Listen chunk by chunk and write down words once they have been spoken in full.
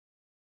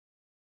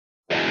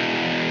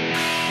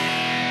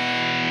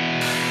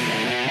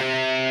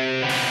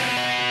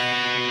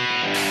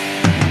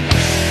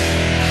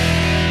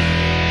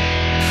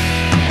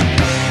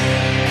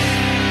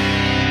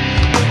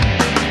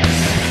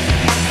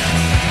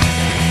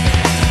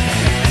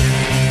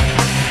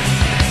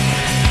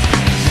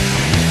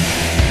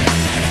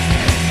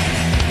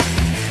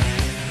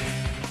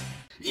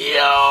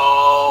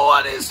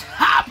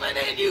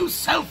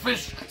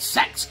selfish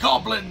sex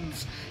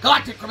goblins.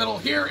 Galactic Criminal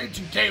here, and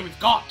today we've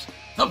got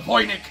the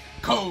Voynich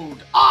Code.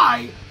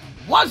 I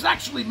was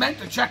actually meant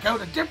to check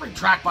out a different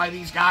track by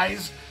these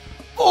guys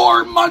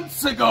 4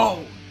 months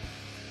ago,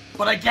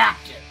 but I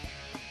gapped it.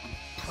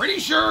 Pretty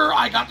sure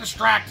I got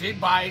distracted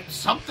by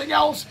something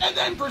else and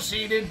then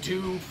proceeded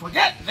to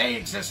forget they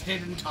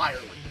existed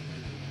entirely.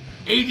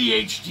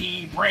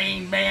 ADHD,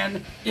 brain,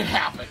 man, it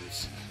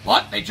happens.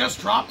 But they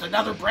just dropped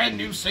another brand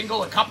new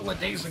single a couple of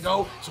days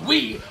ago, so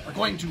we are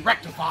going to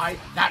rectify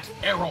that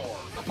error.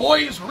 The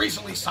boys were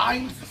recently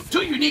signed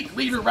to Unique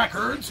Leader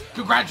Records.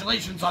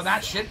 Congratulations on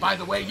that shit, by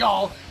the way.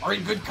 Y'all are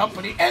in good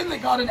company. And they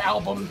got an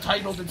album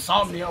titled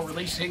Insomnia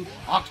releasing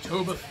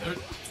October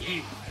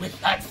 13th. With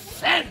that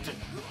said,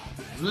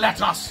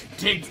 let us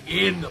dig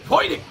in. The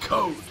Voynich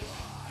Code.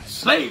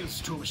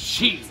 Slaves to a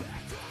machine.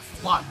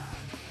 1,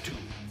 2.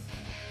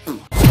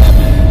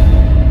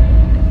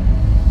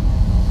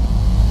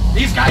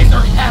 These guys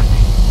are happy.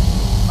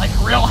 Like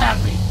real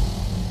happy.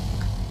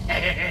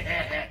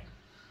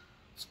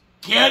 Let's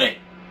get it.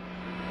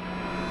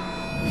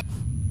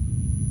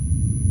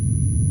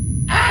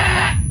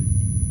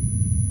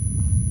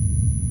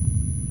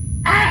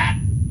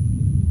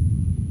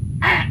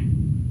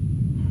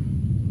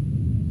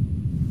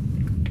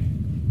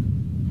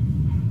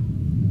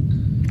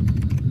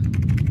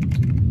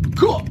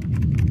 Cool.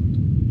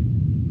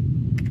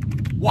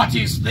 What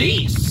is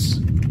this?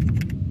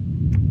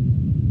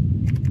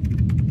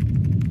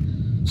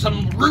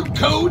 Some root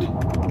code?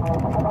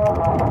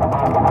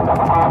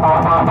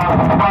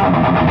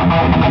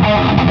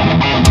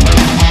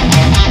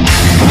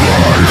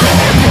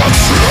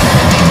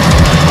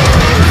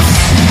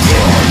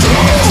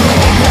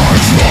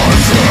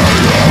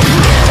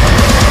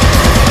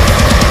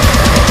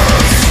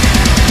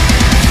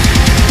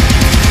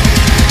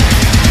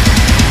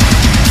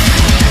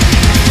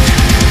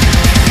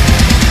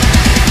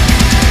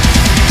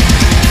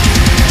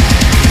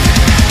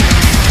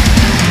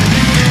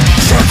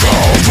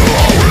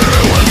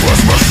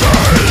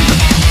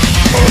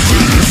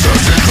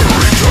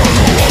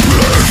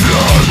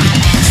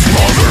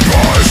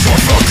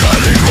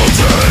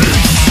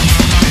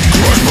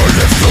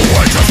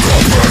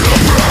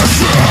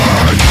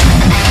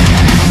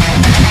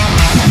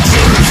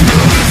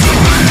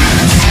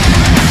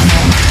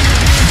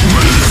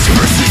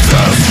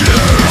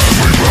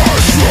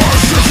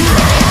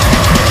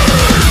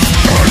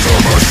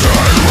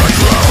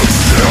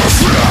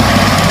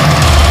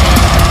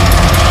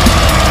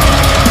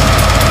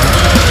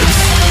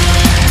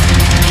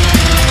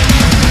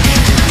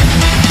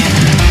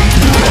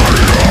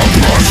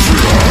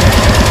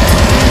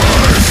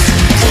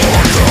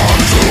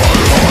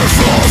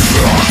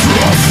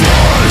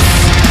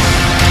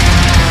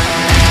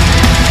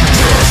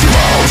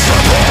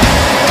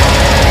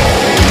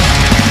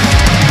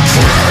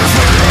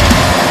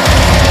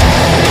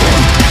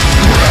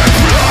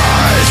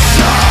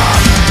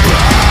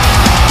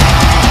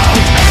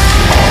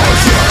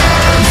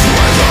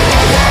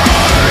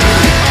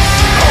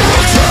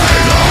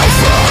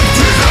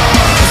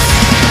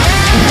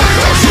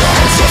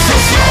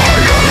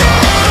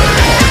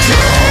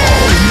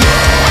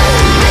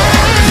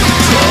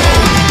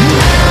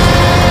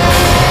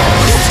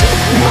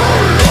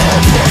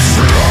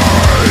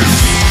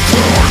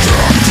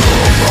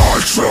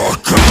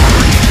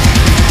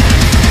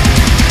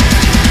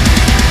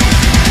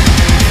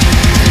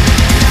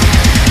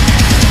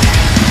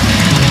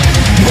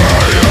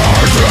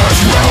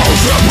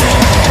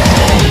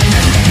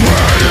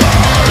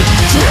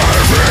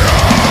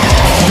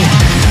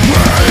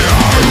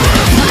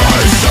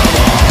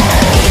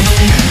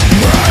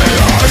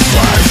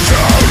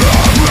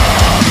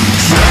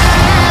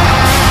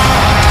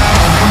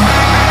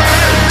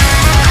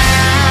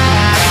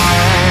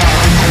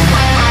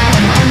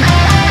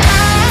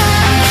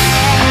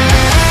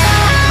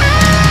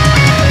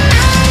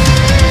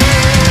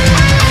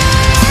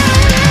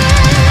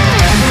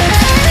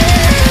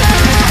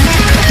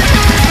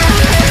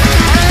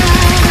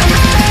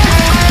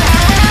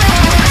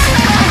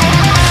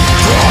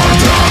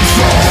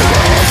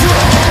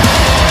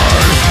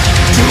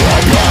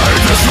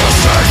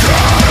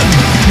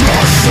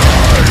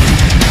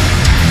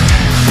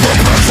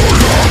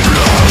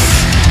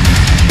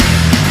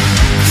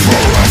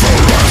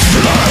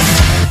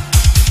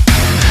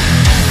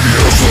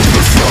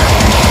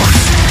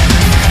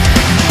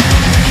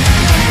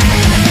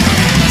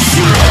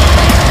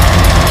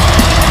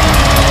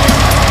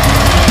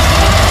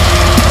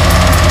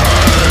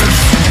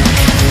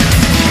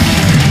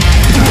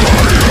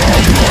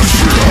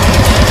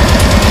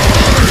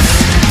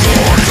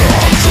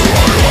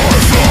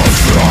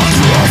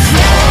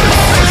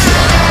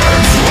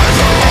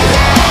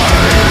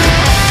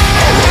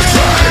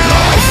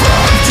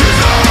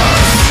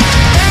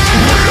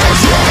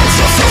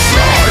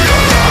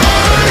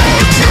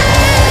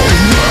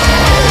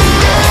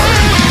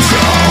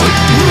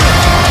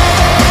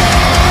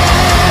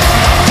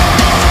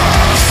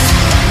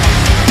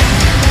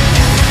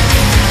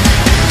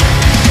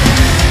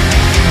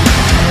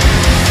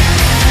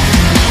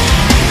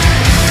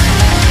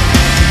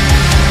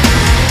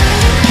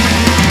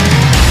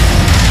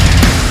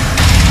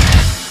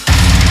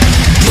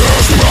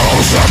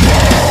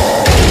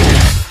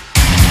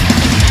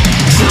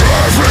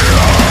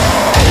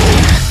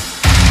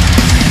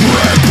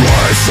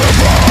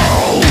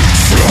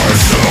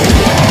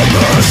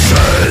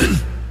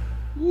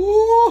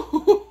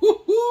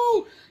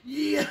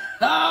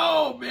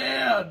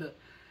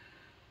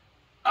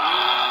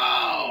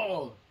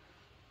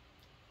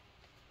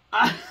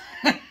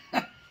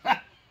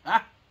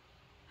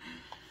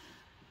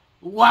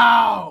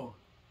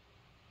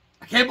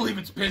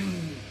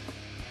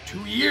 2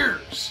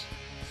 years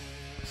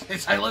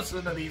since I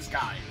listened to these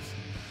guys.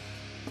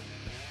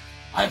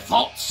 I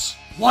thought,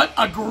 what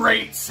a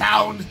great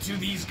sound to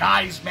these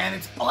guys, man.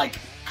 It's like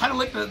kind of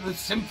like the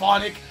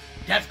symphonic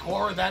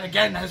deathcore that,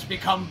 again, has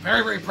become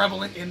very, very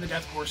prevalent in the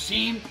deathcore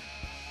scene,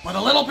 but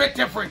a little bit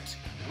different.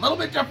 A little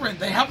bit different.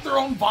 They have their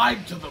own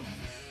vibe to them.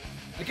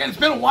 Again, it's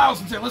been a while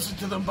since I listened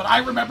to them, but I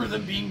remember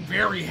them being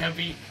very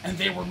heavy, and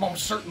they were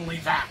most certainly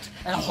that.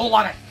 And a whole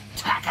lot of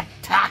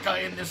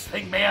taka-taka in this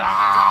thing, man.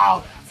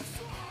 Ah!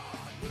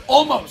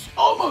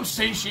 Almost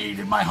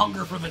satiated my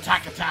hunger for the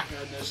taka-taka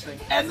in this thing.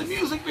 And the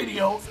music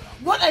video,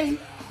 what a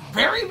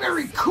very,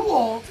 very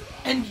cool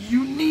and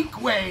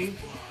unique way,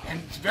 and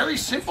very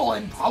simple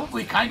and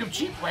probably kind of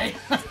cheap way,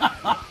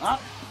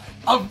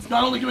 of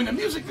not only doing a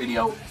music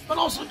video, but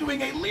also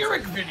doing a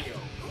lyric video.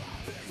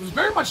 I was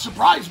very much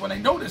surprised when I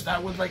noticed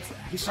that, with like,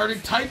 he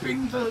started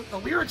typing the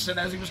lyrics in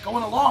as he was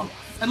going along,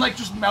 and like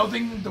just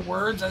mouthing the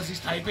words as he's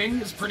typing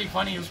is pretty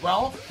funny as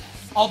well.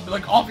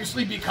 Like,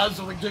 obviously because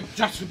of like the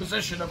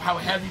juxtaposition of how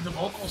heavy the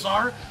vocals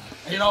are,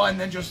 you know, and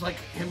then just like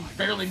him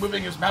barely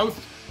moving his mouth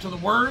to the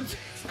words.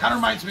 Kind of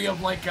reminds me of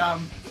like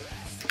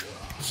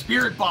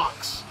Spirit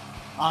Box,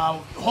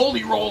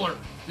 Holy Roller,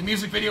 the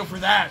music video for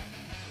that,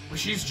 where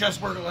she's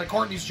just, where like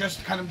Courtney's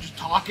just kind of just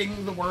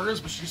talking the words,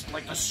 but she's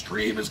like, the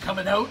scream is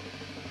coming out.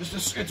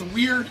 It's a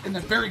weird and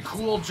a very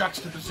cool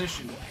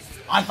juxtaposition.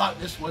 I thought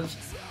this was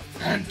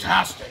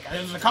fantastic.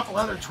 There's a couple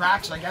other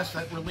tracks, I guess,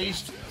 that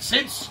released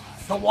since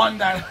the one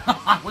that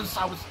I was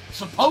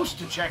supposed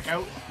to check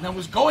out and I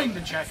was going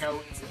to check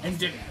out and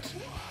didn't.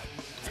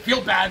 I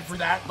feel bad for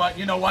that, but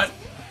you know what?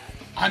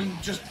 I'm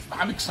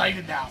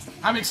excited now.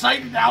 I'm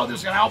excited now.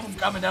 There's an album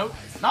coming out,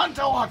 not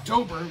until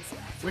October,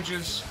 which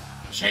is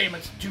a shame.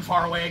 It's too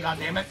far away,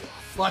 goddammit.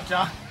 But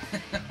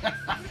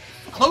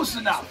close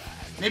enough.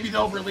 Maybe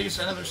they'll release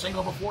another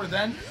single before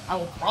then. I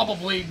will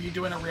probably be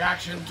doing a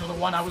reaction to the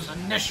one I was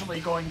initially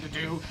going to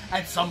do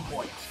at some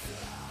point.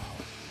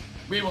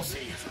 We will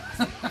see.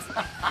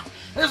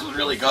 This was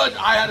really good.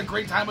 I had a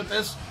great time with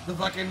this.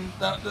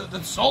 The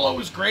solo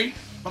was great,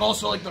 but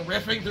also like the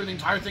riffing through the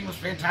entire thing was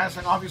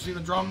fantastic. Obviously the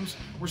drums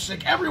were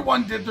sick.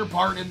 Everyone did their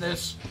part in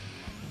this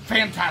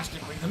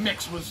fantastically. The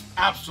mix was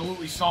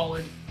absolutely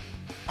solid.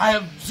 I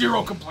have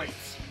zero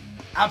complaints.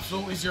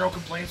 Absolutely zero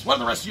complaints. What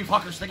do the rest of you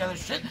fuckers think of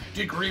this shit? Do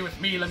you agree with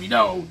me? Let me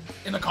know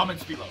in the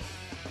comments below.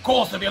 Of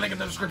course, there'll be a link in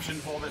the description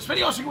for this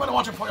video, so you want to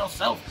watch it for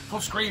yourself, full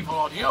screen, full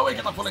audio, and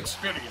get the full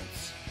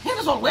experience. And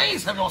as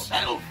always, have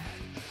yourself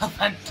a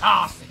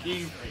fantastic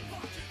evening.